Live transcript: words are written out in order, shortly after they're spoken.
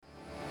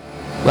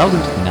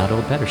Welcome to the Not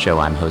Old Better Show.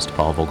 I'm host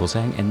Paul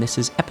Vogelsang, and this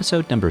is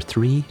episode number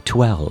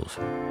 312.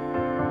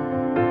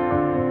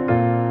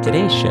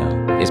 Today's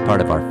show is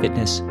part of our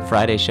Fitness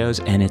Friday shows,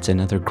 and it's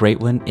another great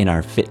one in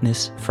our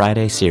Fitness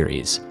Friday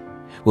series.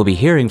 We'll be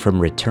hearing from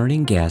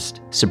returning guest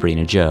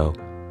Sabrena Jo,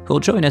 who will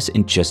join us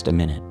in just a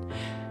minute.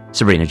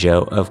 Sabrena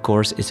Jo, of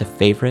course, is a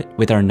favorite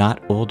with our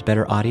Not Old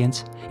Better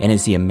audience and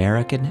is the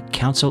American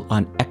Council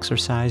on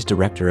Exercise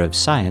Director of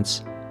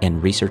Science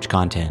and Research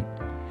Content.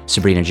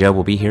 Sabrena Jo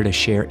will be here to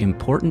share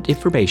important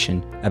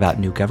information about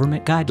new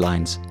government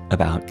guidelines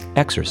about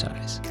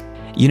exercise.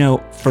 You know,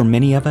 for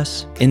many of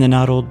us in the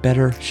Not Old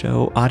Better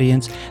Show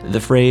audience, the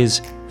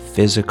phrase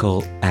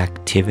physical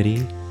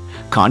activity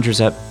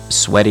conjures up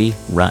sweaty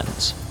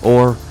runs,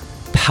 or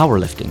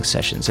powerlifting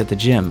sessions at the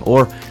gym,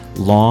 or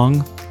long,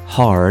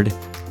 hard,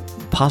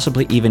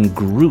 possibly even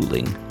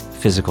grueling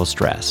physical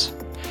stress.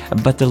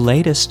 But the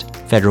latest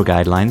federal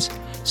guidelines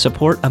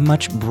support a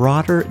much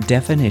broader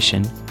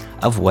definition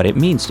of what it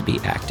means to be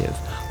active,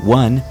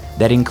 one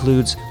that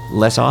includes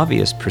less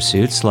obvious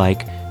pursuits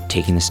like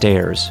taking the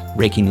stairs,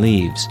 raking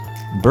leaves,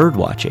 bird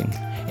watching,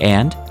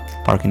 and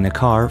parking the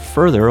car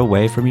further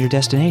away from your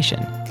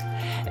destination.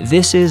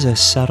 This is a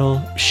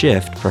subtle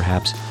shift,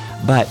 perhaps,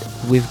 but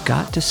we've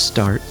got to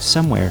start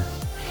somewhere,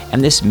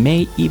 and this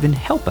may even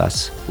help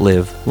us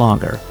live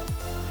longer.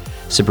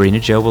 Sabrena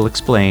Jo will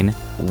explain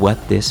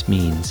what this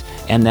means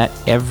and that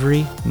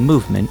every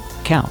movement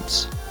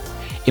counts.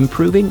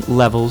 Improving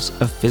levels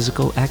of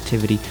physical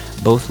activity,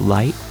 both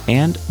light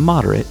and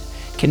moderate,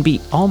 can be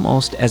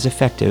almost as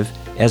effective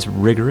as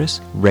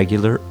rigorous,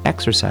 regular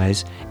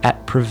exercise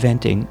at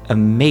preventing a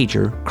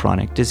major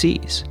chronic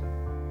disease.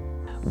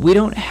 We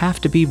don't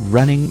have to be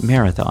running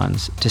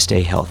marathons to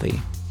stay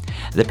healthy.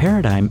 The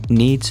paradigm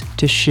needs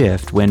to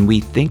shift when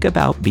we think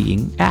about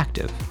being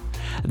active.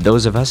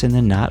 Those of us in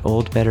the Not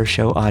Old Better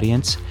Show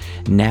audience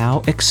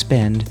now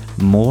expend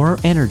more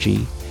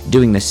energy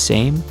doing the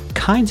same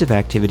kinds of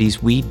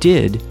activities we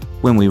did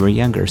when we were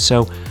younger,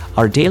 so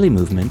our daily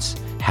movements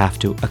have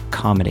to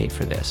accommodate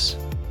for this.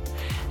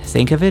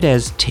 Think of it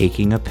as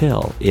taking a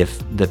pill,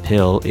 if the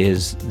pill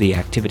is the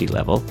activity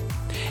level,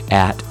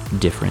 at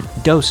different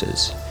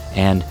doses,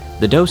 and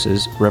the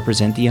doses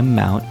represent the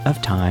amount of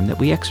time that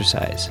we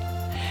exercise.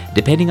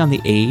 Depending on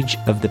the age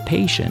of the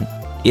patient,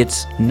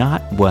 it's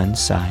not one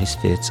size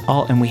fits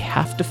all, and we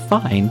have to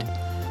find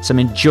some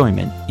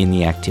enjoyment in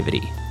the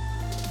activity.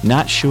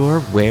 Not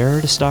sure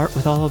where to start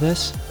with all of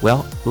this?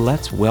 Well,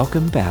 let's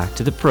welcome back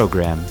to the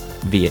program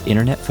via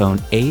internet phone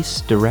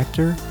ACE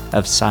Director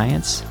of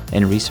Science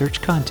and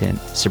Research Content,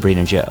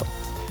 Sabrena Jo.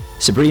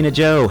 Sabrena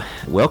Jo,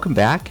 welcome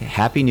back.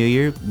 Happy New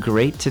Year.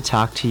 Great to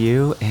talk to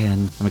you,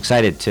 and I'm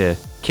excited to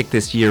kick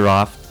this year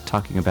off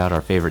talking about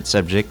our favorite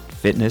subject,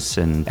 fitness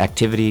and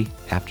activity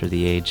after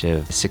the age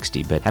of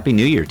 60. But Happy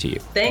New Year to you.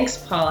 Thanks,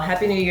 Paul.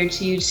 Happy New Year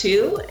to you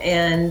too.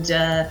 And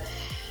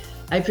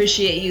I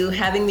appreciate you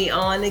having me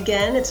on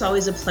again. It's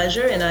always a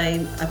pleasure. And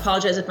I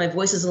apologize if my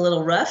voice is a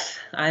little rough.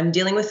 I'm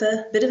dealing with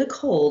a bit of a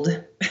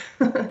cold.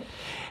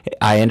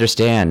 I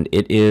understand.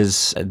 It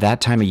is that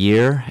time of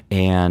year,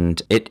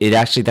 and it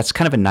actually, that's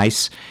kind of a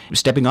nice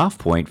stepping off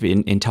point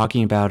in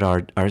talking about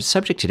our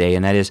subject today,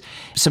 and that is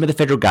some of the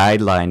federal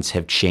guidelines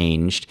have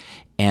changed,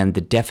 and the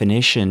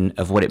definition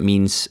of what it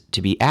means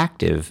to be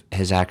active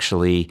has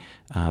actually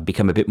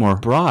become a bit more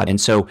broad.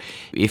 And so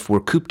if we're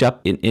cooped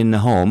up in the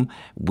home,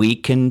 we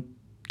can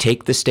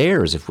take the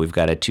stairs if we've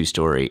got a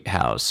 2-story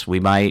house.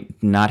 We might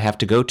not have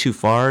to go too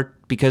far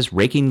because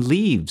raking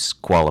leaves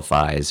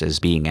qualifies as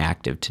being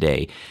active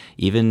today.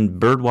 Even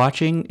bird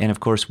watching, and of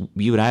course,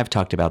 you and I have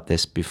talked about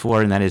this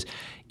before, and that is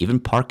even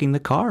parking the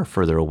car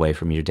further away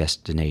from your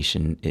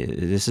destination.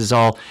 This is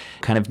all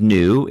kind of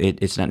new.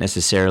 It's not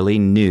necessarily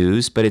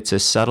news, but it's a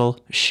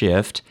subtle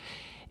shift.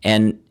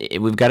 And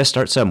we've got to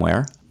start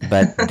somewhere,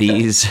 but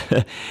these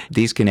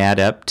can add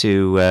up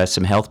to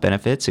some health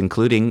benefits,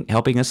 including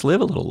helping us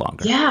live a little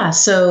longer. Yeah,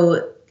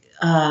 so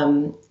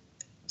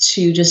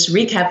to just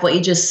recap what you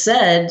just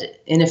said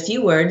in a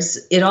few words,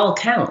 it all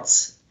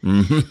counts.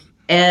 Mm-hmm.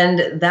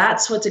 And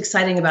that's what's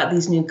exciting about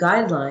these new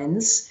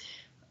guidelines.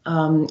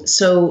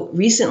 So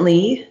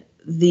recently,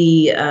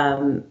 the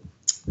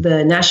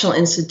National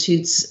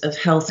Institutes of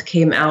Health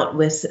came out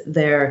with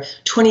their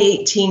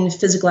 2018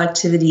 physical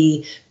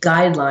activity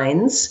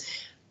guidelines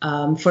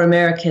for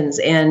Americans.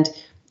 And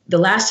the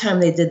last time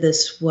they did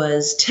this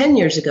was 10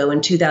 years ago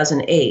in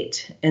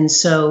 2008. And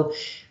so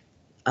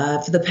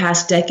for the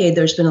past decade,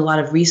 there's been a lot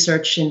of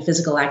research in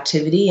physical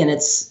activity and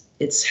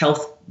its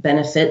health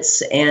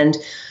benefits. And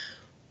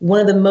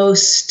one of the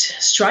most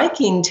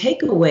striking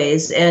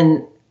takeaways,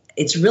 and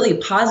it's really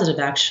positive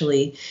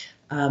actually,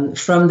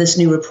 from this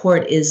new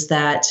report, is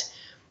that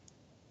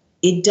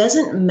it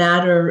doesn't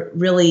matter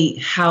really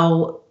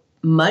how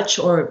much,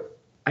 or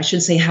I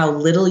should say how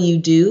little you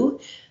do,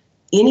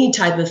 any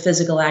type of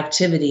physical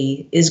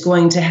activity is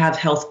going to have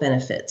health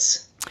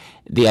benefits.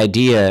 The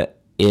idea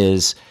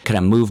is kind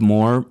of move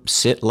more,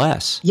 sit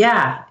less.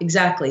 Yeah,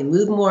 exactly.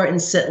 Move more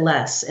and sit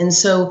less. And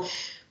so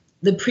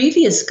the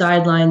previous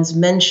guidelines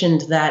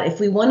mentioned that if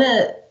we want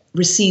to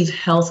receive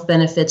health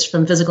benefits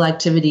from physical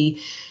activity,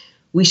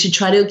 we should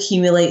try to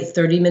accumulate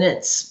 30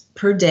 minutes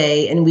per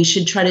day, and we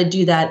should try to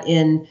do that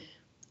in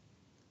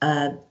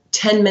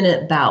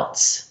 10-minute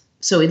bouts.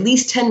 So at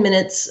least 10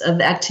 minutes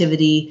of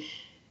activity.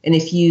 And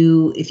if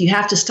you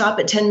have to stop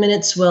at 10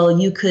 minutes, well,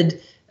 you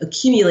could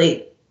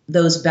accumulate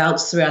those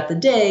bouts throughout the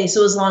day.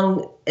 So as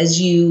long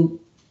as you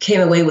came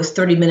away with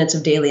 30 minutes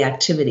of daily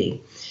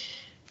activity.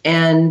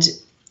 And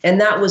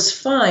that was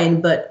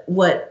fine. But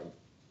what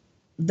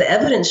the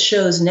evidence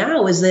shows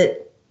now is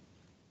that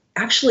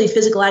actually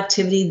physical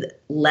activity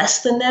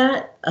less than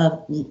that,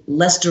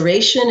 less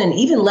duration and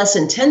even less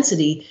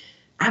intensity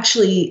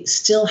actually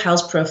still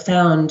has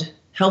profound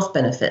health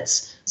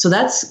benefits. So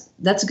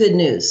that's good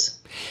news.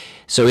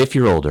 So if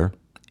you're older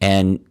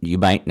and you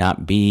might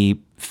not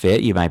be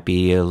fit, you might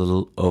be a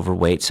little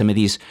overweight, some of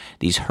these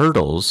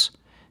hurdles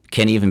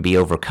can even be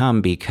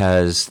overcome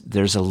because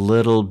there's a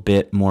little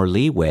bit more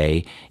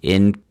leeway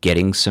in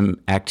getting some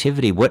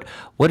activity. What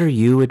are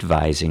you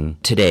advising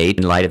today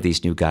in light of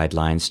these new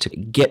guidelines to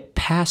get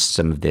past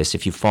some of this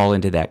if you fall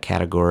into that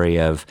category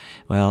of,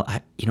 well,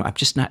 I'm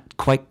just not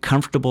quite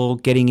comfortable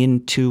getting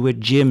into a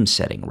gym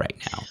setting right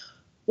now?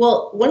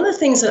 Well, one of the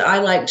things that I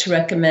like to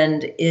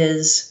recommend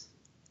is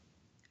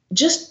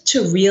just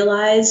to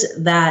realize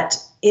that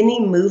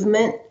any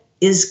movement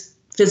is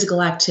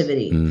physical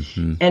activity.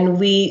 Mm-hmm. And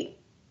we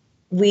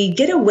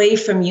get away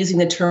from using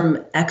the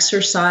term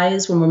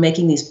exercise when we're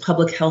making these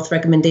public health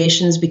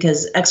recommendations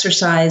because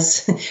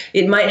exercise,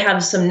 it might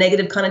have some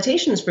negative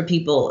connotations for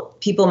people.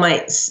 People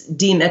might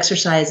deem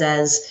exercise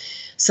as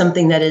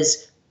something that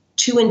is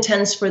too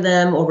intense for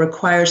them or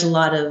requires a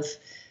lot of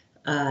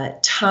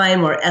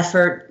time or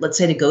effort, let's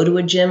say to go to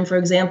a gym, for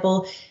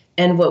example.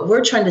 And what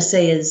we're trying to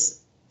say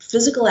is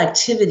physical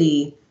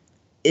activity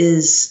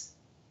is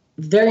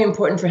very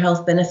important for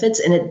health benefits,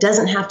 and it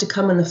doesn't have to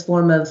come in the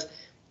form of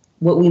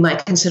what we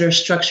might consider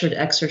structured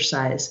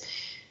exercise.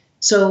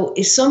 So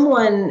if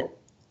someone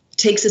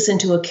takes this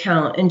into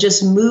account and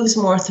just moves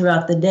more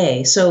throughout the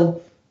day,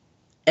 so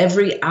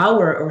every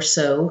hour or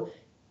so,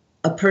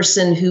 a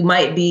person who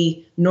might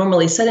be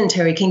normally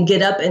sedentary can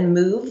get up and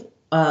move,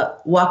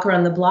 walk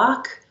around the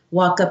block,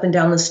 walk up and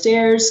down the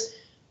stairs,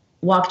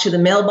 walk to the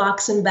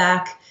mailbox and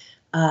back,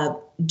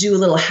 do a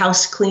little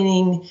house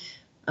cleaning,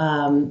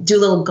 do a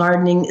little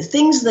gardening,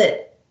 things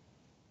that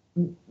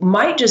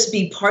might just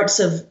be parts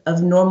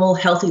of normal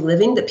healthy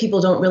living that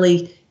people don't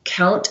really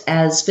count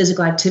as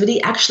physical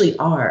activity actually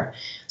are.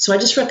 So I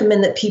just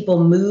recommend that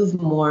people move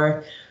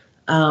more.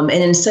 And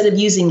instead of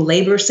using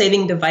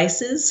labor-saving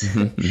devices,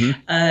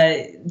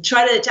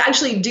 try to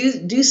actually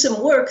do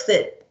some work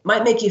that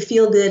might make you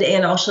feel good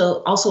and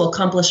also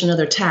accomplish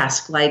another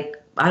task, like,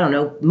 I don't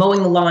know,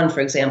 mowing the lawn, for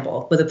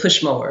example, with a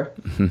push mower.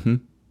 Mm-hmm.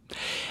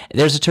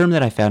 There's a term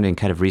that I found in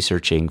kind of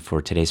researching for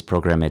today's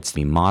program. It's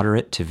the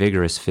moderate to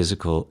vigorous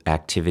physical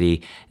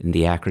activity, and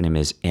the acronym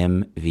is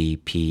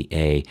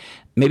MVPA.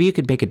 Maybe you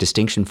could make a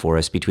distinction for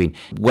us between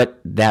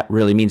what that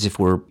really means. If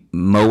we're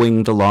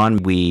mowing the lawn,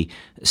 we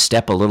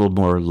step a little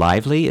more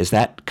lively. Is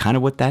that kind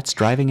of what that's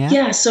driving at?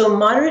 Yeah, so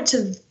moderate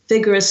to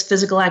vigorous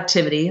physical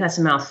activity, that's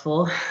a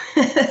mouthful,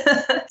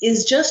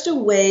 is just a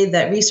way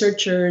that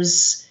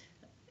researchers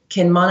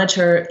can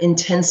monitor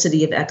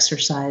intensity of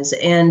exercise.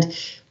 And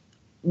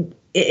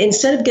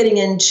instead of getting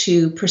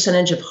into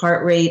percentage of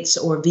heart rates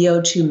or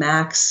VO2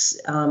 max,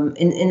 and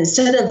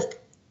instead of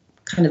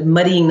kind of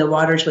muddying the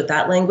waters with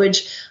that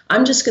language,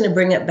 I'm just going to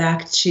bring it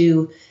back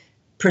to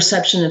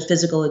perception of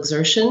physical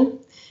exertion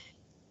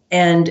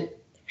and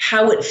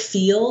how it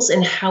feels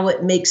and how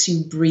it makes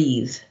you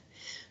breathe.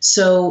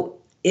 So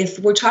if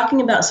we're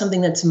talking about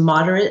something that's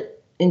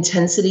moderate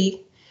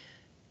intensity,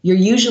 you're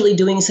usually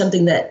doing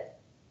something that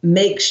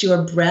makes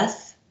your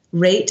breath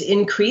rate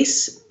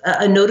increase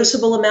a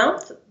noticeable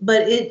amount,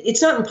 but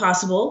it's not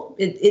impossible.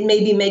 It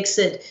maybe makes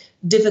it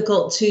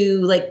difficult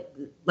to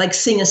like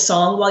sing a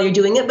song while you're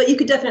doing it, but you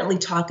could definitely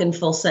talk in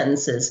full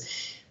sentences.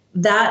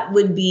 That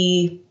would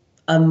be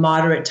a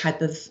moderate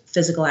type of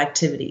physical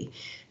activity.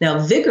 Now,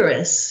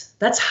 vigorous,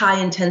 that's high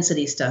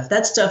intensity stuff.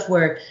 That's stuff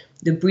where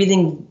the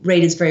breathing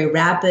rate is very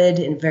rapid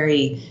and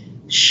very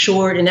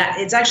short, and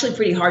it's actually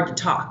pretty hard to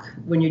talk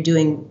when you're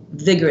doing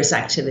vigorous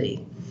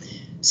activity.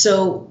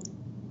 So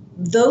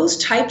those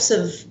types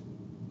of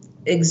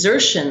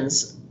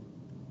exertions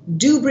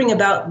do bring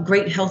about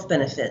great health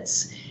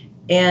benefits.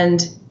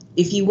 And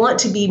if you want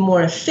to be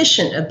more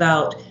efficient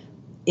about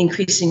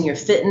increasing your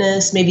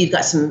fitness, maybe you've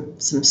got some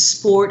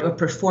sport or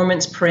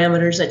performance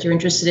parameters that you're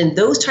interested in,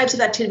 those types of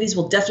activities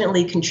will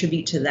definitely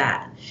contribute to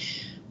that.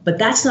 But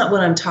that's not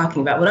what I'm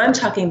talking about. What I'm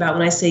talking about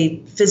when I say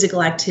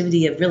physical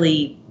activity of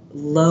really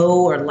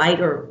low or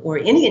light or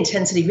any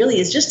intensity really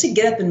is just to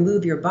get up and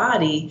move your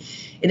body.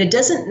 And it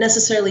doesn't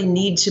necessarily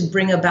need to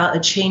bring about a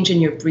change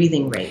in your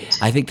breathing rate.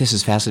 I think this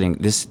is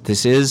fascinating.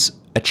 This is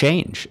a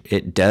change.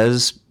 It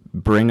does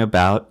bring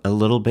about a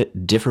little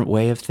bit different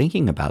way of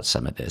thinking about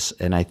some of this.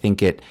 And I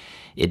think it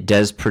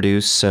does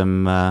produce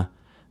some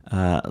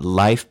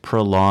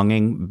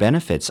life-prolonging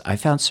benefits. I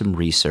found some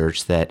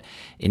research that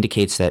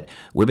indicates that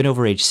women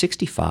over age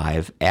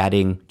 65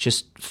 adding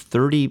just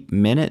 30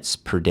 minutes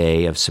per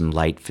day of some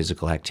light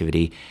physical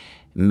activity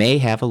may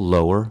have a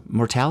lower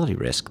mortality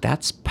risk.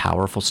 That's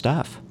powerful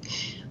stuff.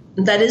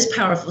 That is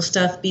powerful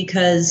stuff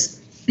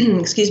because,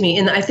 excuse me,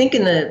 and I think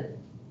in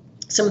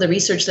some of the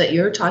research that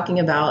you're talking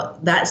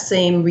about, that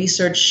same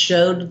research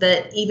showed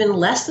that even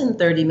less than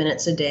 30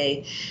 minutes a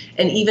day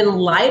and even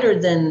lighter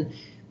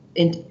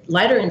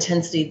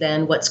intensity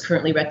than what's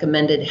currently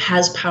recommended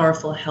has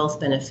powerful health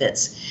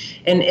benefits.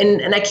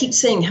 And I keep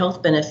saying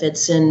health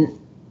benefits, and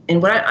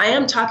what I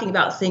am talking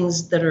about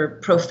things that are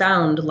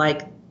profound,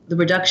 like the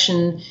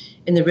reduction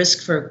in the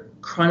risk for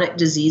chronic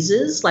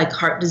diseases like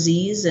heart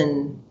disease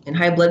and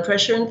high blood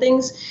pressure and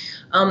things.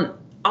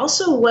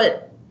 Also,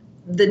 what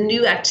the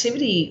new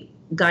activity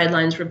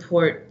guidelines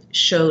report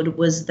showed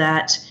was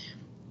that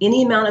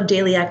any amount of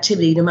daily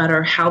activity, no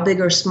matter how big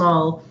or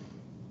small,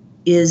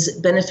 is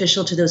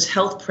beneficial to those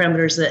health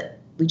parameters that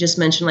we just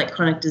mentioned, like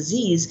chronic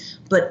disease,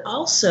 but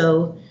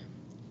also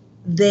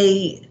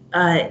they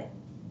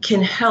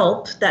can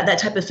help, that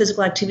type of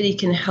physical activity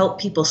can help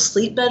people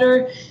sleep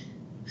better,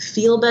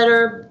 feel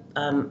better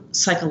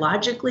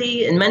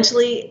psychologically and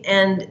mentally,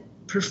 and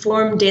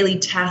perform daily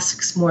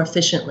tasks more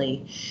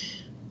efficiently.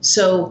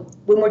 So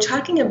when we're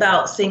talking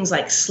about things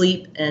like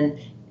sleep and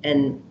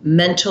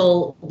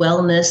mental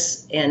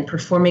wellness and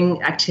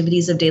performing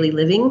activities of daily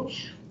living,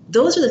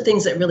 those are the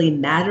things that really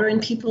matter in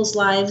people's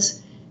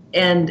lives.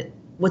 And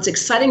what's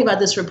exciting about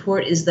this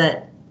report is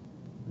that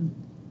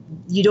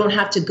you don't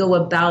have to go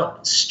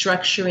about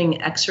structuring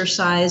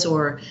exercise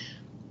or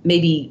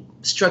maybe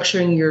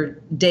structuring your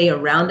day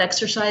around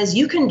exercise.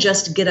 You can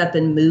just get up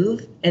and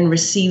move and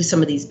receive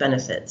some of these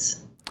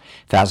benefits.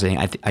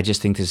 Fascinating. I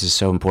just think this is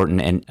so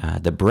important.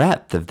 And the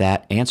breadth of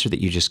that answer that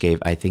you just gave,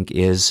 I think,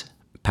 is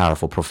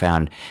powerful,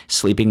 profound.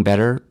 Sleeping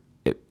better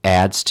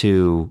adds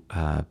to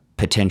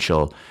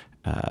potential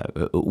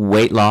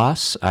weight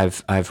loss.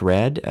 I've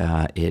read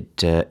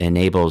it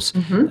enables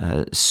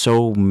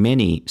so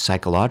many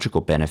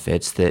psychological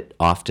benefits that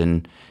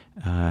often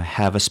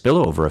have a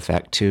spillover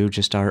effect to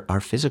just our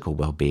physical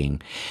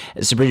well-being.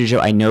 Sabrena Jo,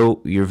 I know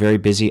you're very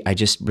busy. I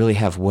just really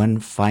have one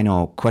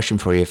final question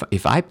for you.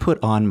 If I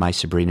put on my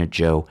Sabrena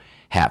Jo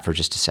hat for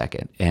just a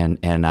second,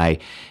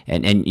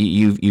 and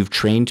you've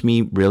trained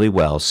me really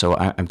well, so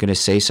I'm going to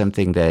say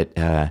something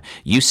that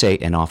you say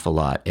an awful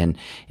lot, and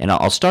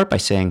I'll start by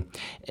saying,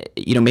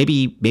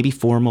 maybe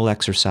formal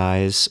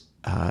exercise,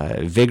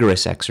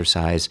 vigorous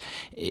exercise,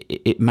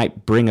 it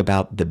might bring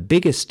about the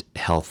biggest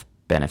health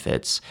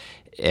benefits,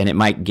 and it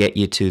might get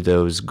you to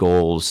those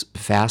goals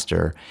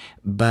faster.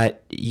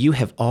 But you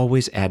have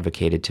always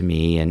advocated to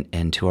me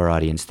and to our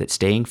audience that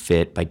staying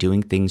fit by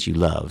doing things you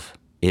love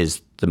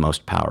is the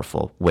most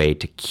powerful way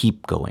to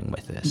keep going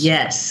with this.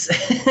 Yes,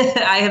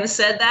 I have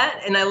said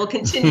that, and I will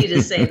continue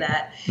to say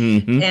that.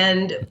 Mm-hmm.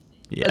 And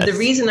yes, the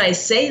reason I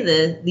say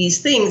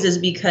these things is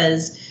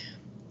because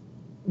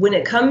when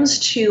it comes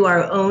to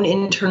our own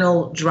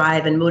internal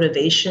drive and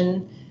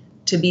motivation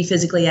to be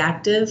physically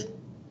active,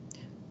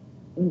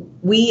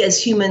 we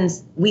as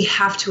humans, we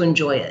have to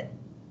enjoy it.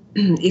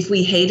 If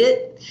we hate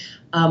it,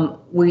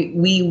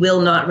 we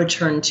will not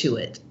return to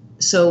it.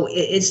 So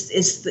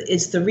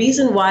it's the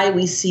reason why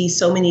we see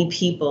so many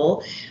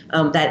people,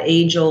 that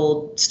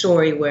age-old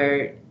story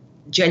where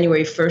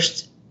January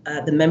 1st,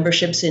 the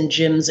memberships in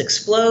gyms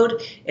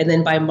explode, and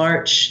then by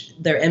March,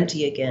 they're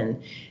empty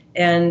again.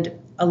 And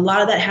a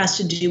lot of that has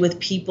to do with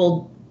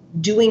people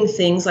doing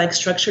things like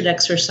structured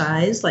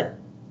exercise, like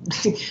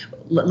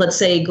let's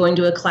say going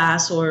to a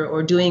class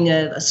or doing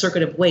a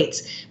circuit of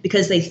weights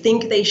because they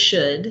think they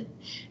should,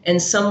 and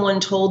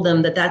someone told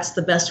them that that's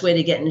the best way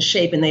to get in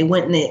shape, and they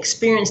went and they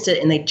experienced it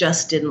and they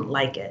just didn't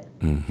like it.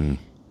 Mm-hmm.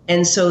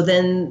 And so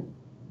then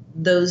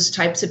those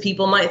types of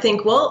people might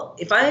think, well,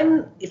 if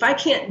I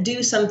can't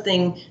do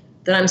something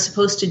that I'm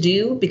supposed to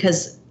do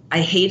because I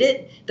hate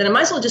it, then I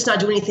might as well just not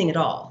do anything at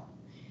all.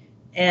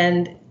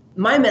 And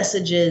my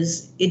message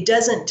is it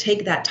doesn't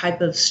take that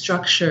type of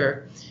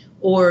structure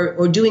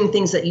or doing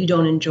things that you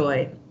don't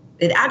enjoy.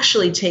 It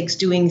actually takes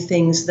doing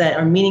things that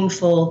are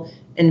meaningful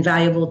and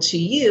valuable to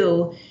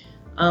you.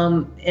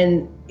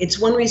 And it's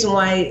one reason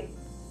why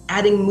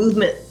adding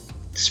movement,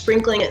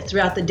 sprinkling it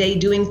throughout the day,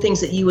 doing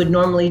things that you would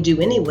normally do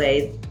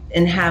anyway,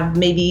 and have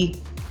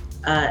maybe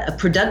a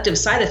productive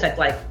side effect,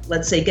 like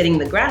let's say getting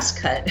the grass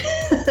cut.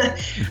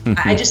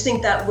 I just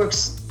think that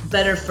works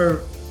better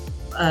for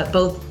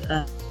both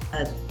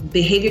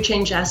behavior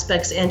change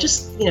aspects and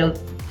just,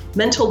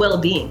 mental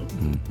well-being.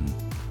 Mm-hmm.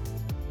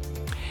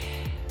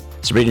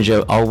 Sabrena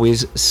Jo,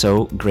 always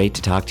so great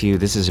to talk to you.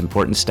 This is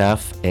important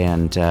stuff,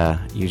 and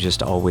you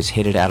just always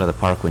hit it out of the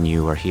park when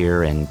you are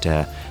here and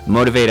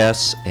motivate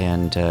us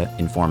and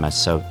inform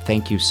us. So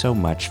thank you so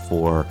much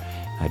for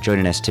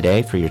joining us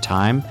today, for your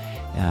time.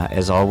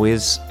 As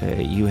always,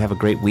 you have a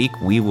great week.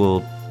 We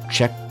will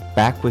check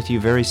back with you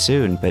very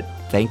soon, but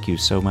thank you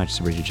so much,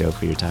 Sabrena Jo,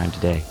 for your time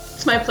today.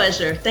 It's my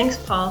pleasure. Thanks,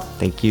 Paul.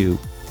 Thank you.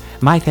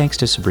 My thanks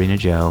to Sabrena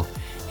Jo.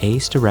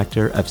 ACE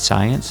Director of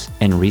Science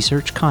and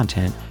Research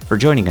Content, for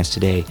joining us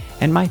today,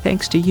 and my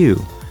thanks to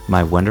you,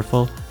 my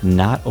wonderful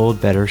Not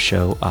Old Better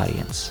Show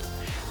audience.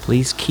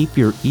 Please keep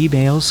your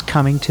emails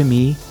coming to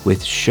me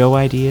with show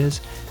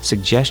ideas,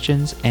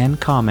 suggestions, and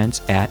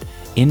comments at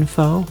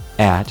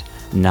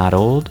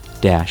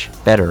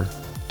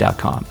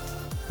info@notold-better.com.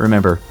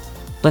 Remember,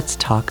 let's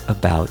talk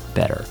about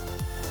better.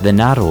 The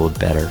Not Old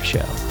Better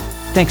Show.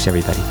 Thanks,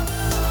 everybody.